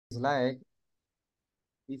like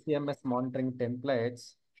CCMS monitoring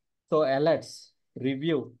templates. So alerts,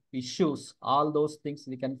 review, issues, all those things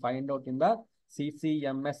we can find out in the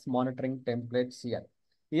CCMS monitoring templates here.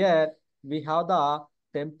 Here we have the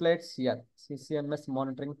templates here. CCMS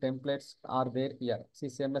monitoring templates are there here.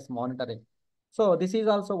 CCMS monitoring. So this is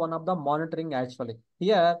also one of the monitoring actually.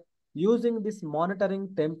 Here using this monitoring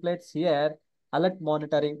templates here, alert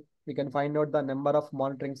monitoring, we can find out the number of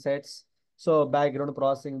monitoring sets. So background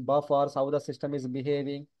processing, buffers, how the system is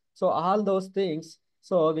behaving. So all those things,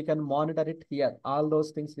 so we can monitor it here. All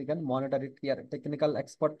those things we can monitor it here. Technical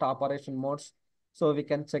expert operation modes. So we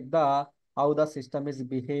can check the how the system is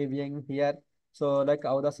behaving here. So like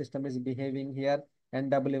how the system is behaving here.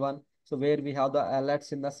 NW1. So where we have the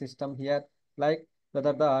alerts in the system here, like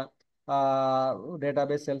whether the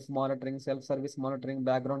database self-monitoring, self-service monitoring,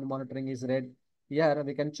 background monitoring is red. Here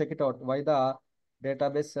we can check it out. Why the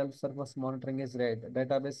database self-service monitoring is red.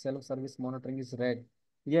 Database self-service monitoring is red.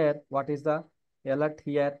 Here, what is the alert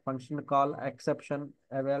here? Function call, exception,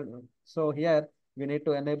 eval. So here, we need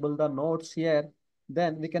to enable the nodes here.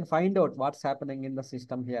 Then we can find out what's happening in the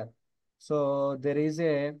system here. So there is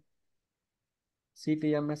a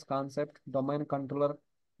CTMS concept, domain controller,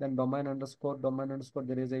 then domain underscore,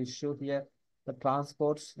 there is a issue here. The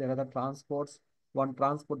transports, there are the transports. One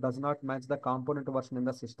transport does not match the component version in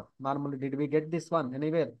the system. Normally, did we get this one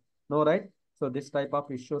anywhere? No, right? So this type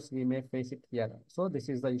of issues we may face it here. So this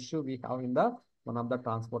is the issue we have in the one of the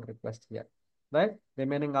transport request here, right?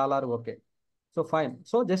 Remaining all are okay. So fine.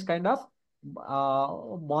 So this kind of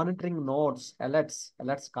monitoring nodes,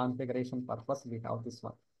 alerts configuration purpose, we have this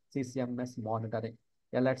one. CCMS monitoring,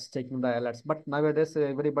 alerts, checking the alerts. But nowadays,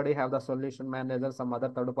 everybody have the solution manager, some other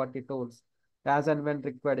third-party tools. As and when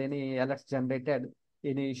required, any alerts generated,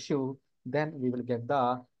 any issue, then we will get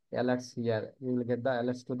the alerts here. We will get the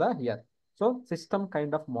alerts to the here. So system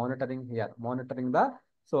kind of monitoring here, monitoring the,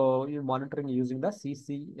 so you monitoring using the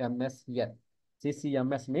CCMS here.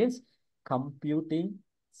 CCMS means Computing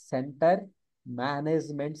Center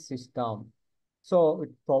Management System. So it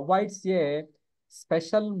provides a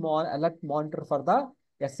special alert monitor for the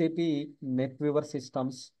SAP NetWeaver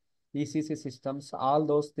systems, ECC systems, all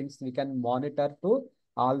those things we can monitor to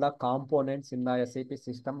all the components in the SAP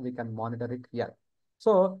system, we can monitor it here.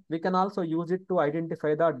 So we can also use it to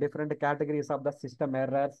identify the different categories of the system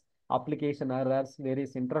errors, application errors,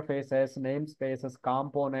 various interfaces, namespaces,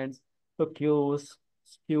 components, so queues,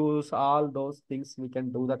 all those things we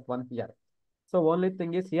can do that one here. So only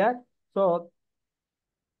thing is here, so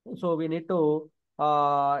we need to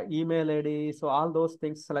email ID. So all those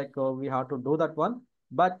things like we have to do that one,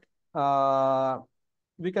 but uh,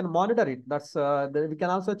 we can monitor it. We can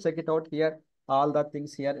also check it out here. All the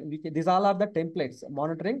things here. These all are the templates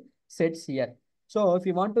monitoring sets here. So if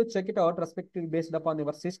you want to check it out, respectively based upon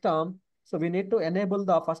your system, so we need to enable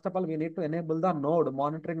the first of all we need to enable the node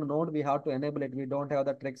monitoring node. We have to enable it. We don't have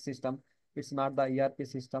the track system. It's not the ERP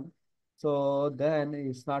system. So then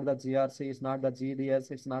it's not the GRC, it's not the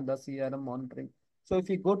GDS, it's not the CRM monitoring. So if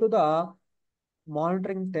you go to the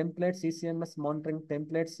monitoring templates, CCMS monitoring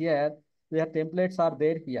templates here, their templates are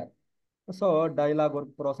there here. So dialog work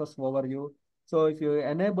process overview. So if you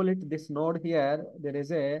enable it, this node here, there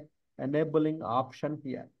is a enabling option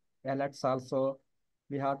here. Alerts also,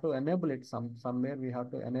 we have to enable it somewhere. We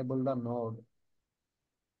have to enable the node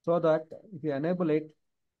so that if you enable it,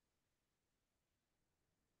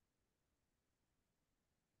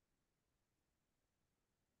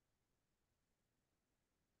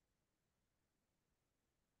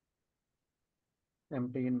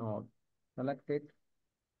 empty node, select it,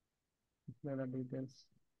 display the details,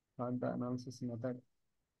 start the analysis method.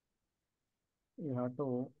 You have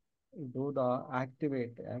to do the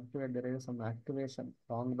activate. There is some activation.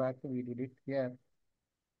 Long back we did it here.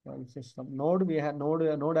 File system node, we have node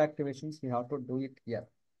activations, we have to do it here.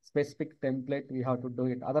 Specific template we have to do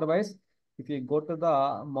it. Otherwise, if you go to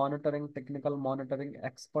the monitoring, technical monitoring,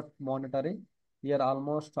 expert monitoring, here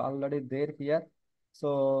almost already there here.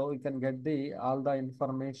 So we can get the all the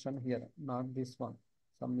information here, not this one.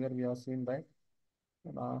 Somewhere we have seen that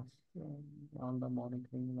last on the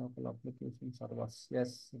monitoring local application servers.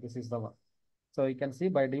 Yes, this is the one. So you can see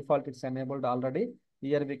by default it's enabled already.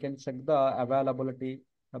 Here we can check the availability,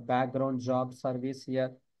 the background job service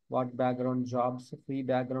here. What background jobs, free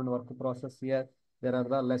background work process here. There are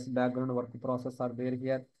the less background work process are there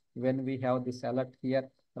here. When we have this alert here,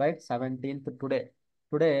 right? 17th today.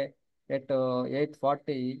 Today at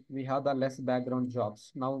 8:40, we have the less background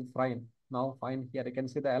jobs. Now fine. Now fine here. You can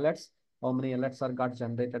see the alerts. How many alerts are got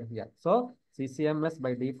generated here. So CCMS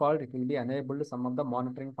by default, it will be enabled some of the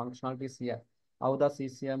monitoring functionalities here. How the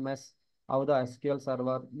CCMS how the SQL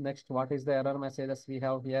server. Next, what is the error messages we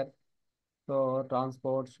have here? So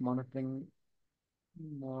transports, monitoring,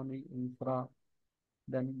 money, infra.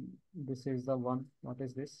 Then this is the one. What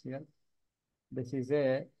is this here? This is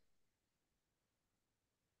a,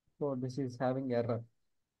 so this is having error.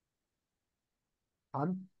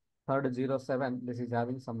 On third 07, this is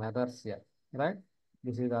having some errors here, right?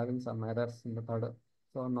 This is having some errors in the third.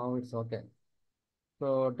 So now it's okay.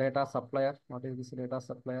 So data supplier, what is this data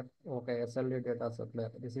supplier? Okay, SLD data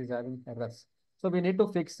supplier. This is having errors. So we need to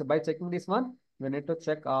fix by checking this one. We need to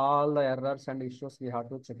check all the errors and issues. We have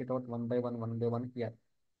to check it out one by one here.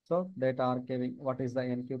 So data archiving, what is the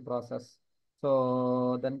NQ process?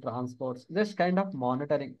 So then transports, just kind of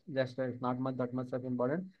monitoring, just it's not much that much of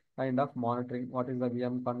important, kind of monitoring. What is the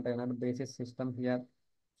VM container basis system here?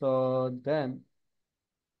 So then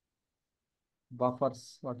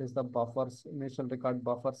buffers, what is the buffers, initial record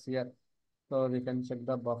buffers here? So we can check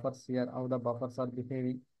the buffers here, how the buffers are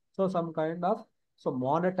behaving. So some kind of, so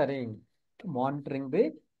monitoring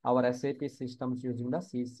the our SAP systems using the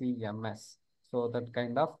CCMS. So that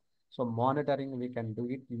kind of, so monitoring we can do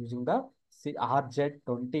it using the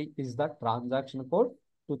RJ20 is the transaction code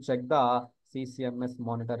to check the CCMS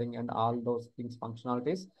monitoring and all those things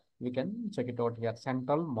functionalities. We can check it out here.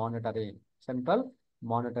 Central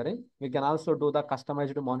monitoring. We can also do the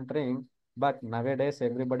customized monitoring, but nowadays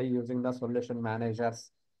everybody using the solution managers,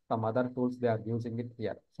 some other tools they are using it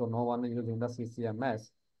here. So no one is using the CCMS.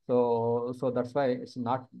 So that's why it's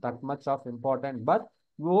not that much of important. But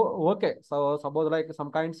okay, so suppose like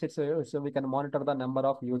some kinds so we can monitor the number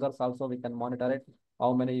of users also. We can monitor it.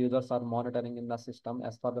 How many users are monitoring in the system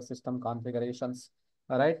as per the system configurations,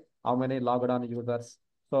 all right? How many logged on users?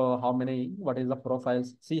 So how many, what is the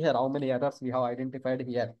profiles? See here, how many errors we have identified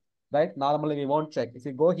here, right? Normally we won't check. If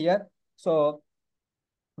you go here, so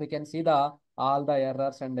we can see the all the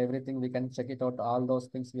errors and everything. We can check it out. All those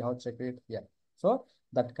things we have checked it here. So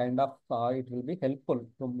that kind of it will be helpful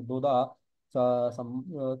to do the to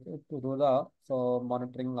do the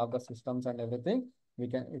monitoring of the systems and everything. We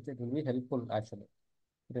can it will be helpful actually.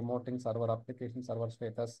 Remoting server application server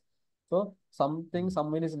status. So something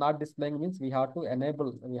someone is not displaying means we have to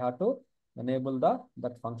enable the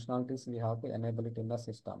that functionalities. We have to enable it in the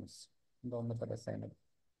systems. The method assignment.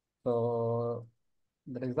 So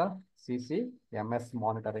there is the CCMS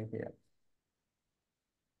monitoring here.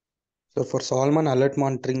 So for Solomon alert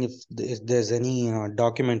monitoring, if there's any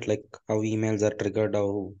document like how emails are triggered,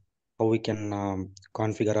 how we can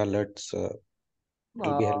configure alerts, it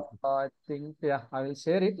will be helpful. I think, yeah, I will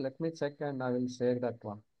share it. Let me check and I will share that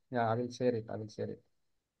one. Yeah, I will share it. I will share it.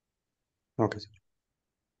 Okay, sir.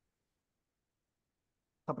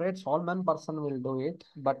 Separate Solman person will do it,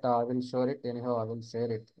 but I will share it anyhow. I will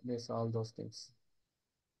share it. This all those things.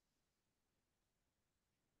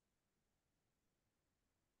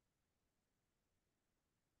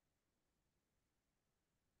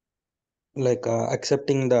 Like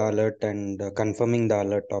accepting the alert and confirming the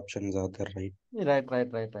alert options are there, right?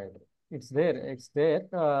 Right. It's there. It's there.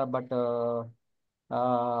 But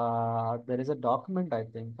there is a document. I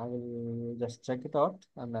think I will just check it out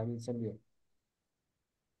and I will send you.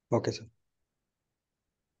 Okay, sir.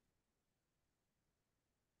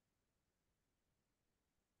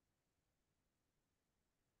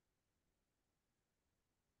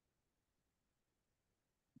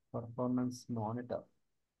 Performance monitor.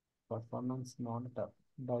 Performance monitor.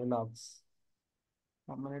 Dialogues.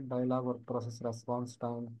 How many dialogue or process response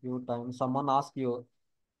time? Few times. Someone ask you.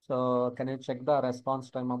 So can you check the response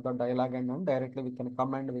time of the dialogue, and then directly we can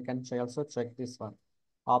come and we can also check this one.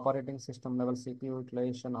 Operating system level CPU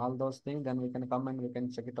utilization, all those things, then we can come and we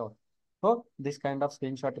can check it out. So this kind of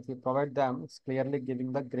screenshot, if you provide them, it's clearly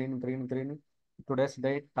giving the green, today's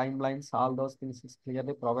date, timelines, all those things is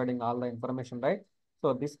clearly providing all the information, right?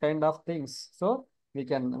 So this kind of things, so we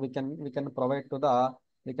can provide to the,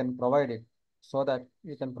 we can provide it so that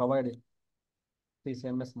we can provide it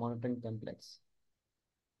CCMS monitoring templates.